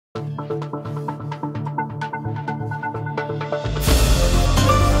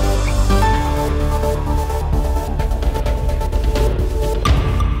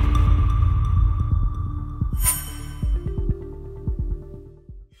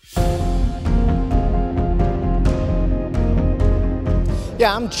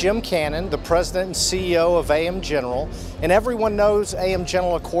Yeah, I'm Jim Cannon, the President and CEO of AM General, and everyone knows AM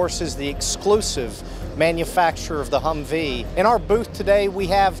General, of course, is the exclusive manufacturer of the Humvee. In our booth today, we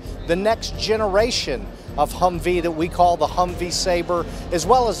have the next generation of Humvee that we call the Humvee Saber, as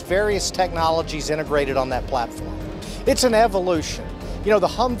well as various technologies integrated on that platform. It's an evolution. You know, the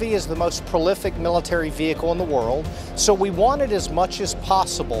Humvee is the most prolific military vehicle in the world, so we wanted as much as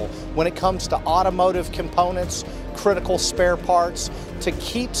possible when it comes to automotive components, critical spare parts, to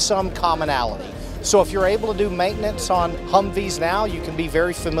keep some commonality. So if you're able to do maintenance on Humvees now, you can be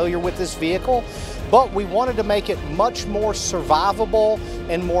very familiar with this vehicle, but we wanted to make it much more survivable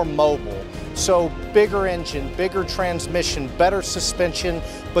and more mobile. So bigger engine, bigger transmission, better suspension,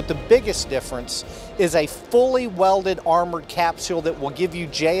 but the biggest difference is a fully welded armored capsule that will give you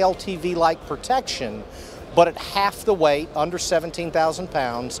JLTV-like protection, but at half the weight, under 17,000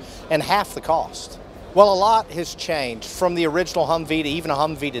 pounds, and half the cost. Well, a lot has changed from the original Humvee to even a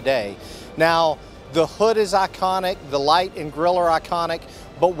Humvee today. Now, the hood is iconic, the light and grille are iconic,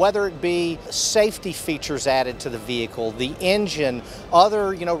 but whether it be safety features added to the vehicle, the engine,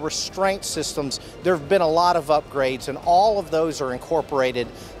 other restraint systems, there have been a lot of upgrades, and all of those are incorporated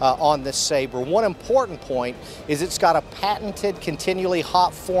on this Saber. One important point is it's got a patented continually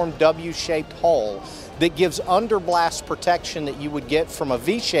hot formed W-shaped hull that gives underblast protection that you would get from a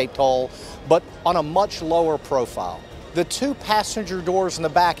V-shaped hull, but on a much lower profile. The two passenger doors in the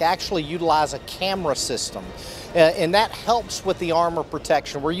back actually utilize a camera system, and that helps with the armor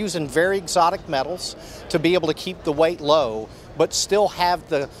protection. We're using very exotic metals to be able to keep the weight low, but still have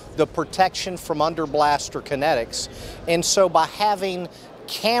the protection from underblast or kinetics. And so by having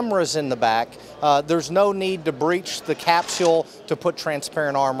cameras in the back, there's no need to breach the capsule to put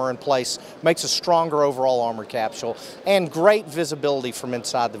transparent armor in place. Makes a stronger overall armor capsule and great visibility from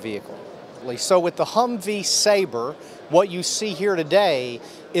inside the vehicle. So with the Humvee Saber, what you see here today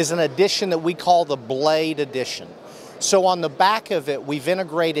is an edition that we call the Blade Edition. So on the back of it, we've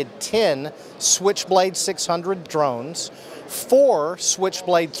integrated 10 Switchblade 600 drones, 4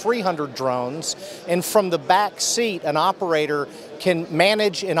 Switchblade 300 drones, and from the back seat, an operator can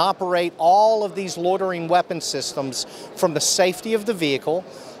manage and operate all of these loitering weapon systems from the safety of the vehicle,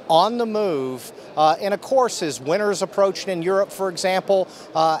 on the move, and of course, as winter's approaching in Europe, for example,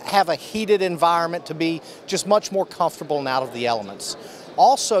 have a heated environment to be just much more comfortable and out of the elements.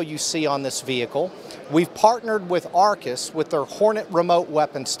 Also, you see on this vehicle, we've partnered with ARQUUS with their Hornet remote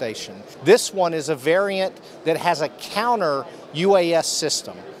weapon station. This one is a variant that has a counter UAS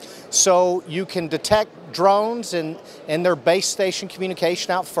system. So you can detect drones and their base station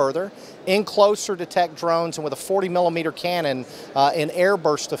communication out further, in closer detect drones, and with a 40mm cannon and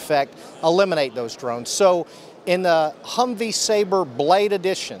airburst effect, eliminate those drones. So in the Humvee Saber Blade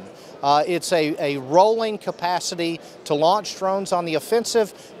Edition, it's a rolling capacity to launch drones on the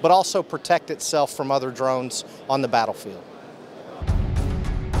offensive, but also protect itself from other drones on the battlefield.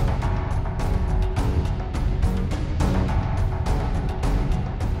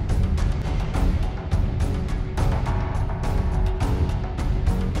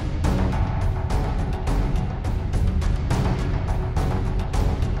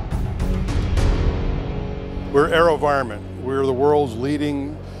 We're Aerovironment. We're the world's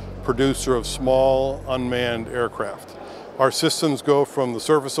leading producer of small unmanned aircraft. Our systems go from the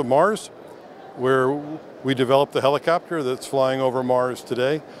surface of Mars, where we developed the helicopter that's flying over Mars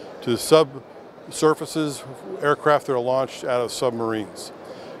today, to subsurfaces aircraft that are launched out of submarines.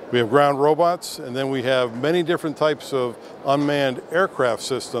 We have ground robots, and then we have many different types of unmanned aircraft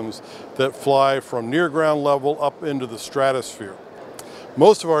systems that fly from near ground level up into the stratosphere.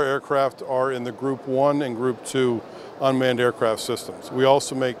 Most of our aircraft are in the Group 1 and Group 2 unmanned aircraft systems. We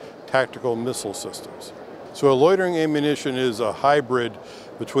also make tactical missile systems. So a loitering ammunition is a hybrid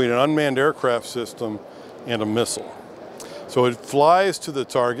between an unmanned aircraft system and a missile. So it flies to the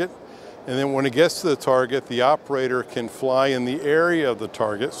target, and then when it gets to the target, the operator can fly in the area of the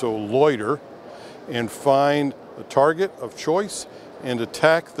target, so loiter, and find a target of choice and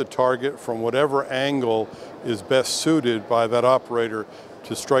attack the target from whatever angle is best suited by that operator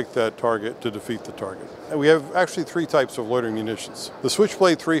to strike that target, to defeat the target. And we have actually 3 types of loitering munitions. The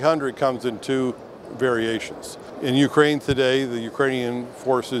Switchblade 300 comes in 2 variations. In Ukraine today, the Ukrainian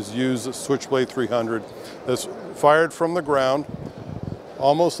forces use the Switchblade 300 that's fired from the ground,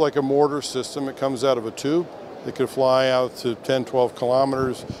 almost like a mortar system. It comes out of a tube. It can fly out to 10, 12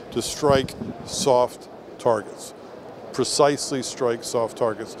 kilometers to strike soft targets. Precisely strike soft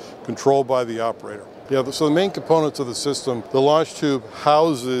targets, controlled by the operator. Yeah, so the main components of the system, the launch tube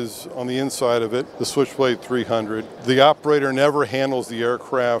houses on the inside of it the Switchblade 300. The operator never handles the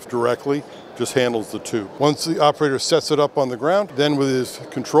aircraft directly, just handles the tube. Once the operator sets it up on the ground, then with his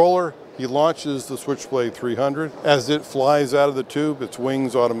controller, he launches the Switchblade 300. As it flies out of the tube, its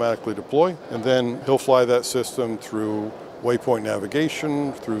wings automatically deploy, and then he'll fly that system through waypoint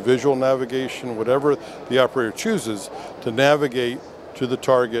navigation, through visual navigation, whatever the operator chooses to navigate to the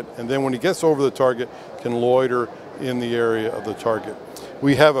target, and then when he gets over the target, can loiter in the area of the target.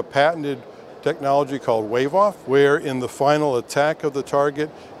 We have a patented technology called wave-off, where in the final attack of the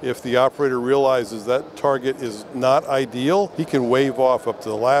target, if the operator realizes that target is not ideal, he can wave off up to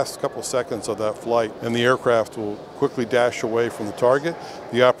the last couple seconds of that flight, and the aircraft will quickly dash away from the target.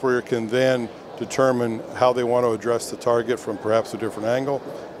 The operator can then determine how they want to address the target from perhaps a different angle,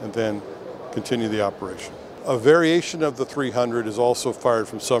 and then continue the operation. A variation of the 300 is also fired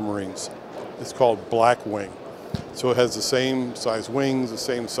from submarines. It's called Black Wing. So it has the same size wings, the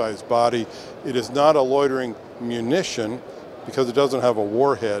same size body. It is not a loitering munition because it doesn't have a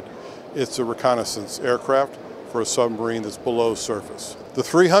warhead. It's a reconnaissance aircraft for a submarine that's below surface. The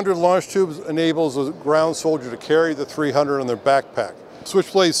 300 launch tube enables a ground soldier to carry the 300 on their backpack.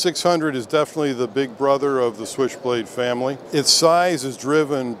 Switchblade 600 is definitely the big brother of the Switchblade family. Its size is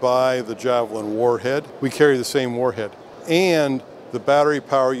driven by the Javelin warhead. We carry the same warhead and the battery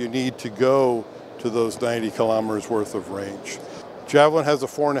power you need to go to those 90 kilometers worth of range. Javelin has a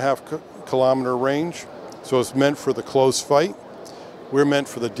 4.5 kilometer range, so it's meant for the close fight. We're meant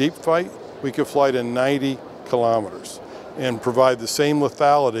for the deep fight. We can fly to 90 kilometers and provide the same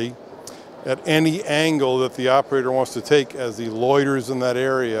lethality at any angle that the operator wants to take as he loiters in that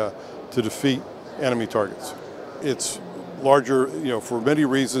area to defeat enemy targets. It's larger, for many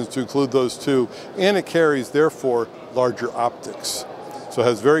reasons, to include those two, and it carries, therefore, larger optics. So it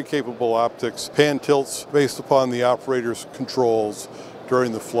has very capable optics, pan tilts based upon the operator's controls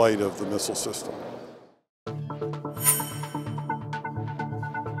during the flight of the missile system.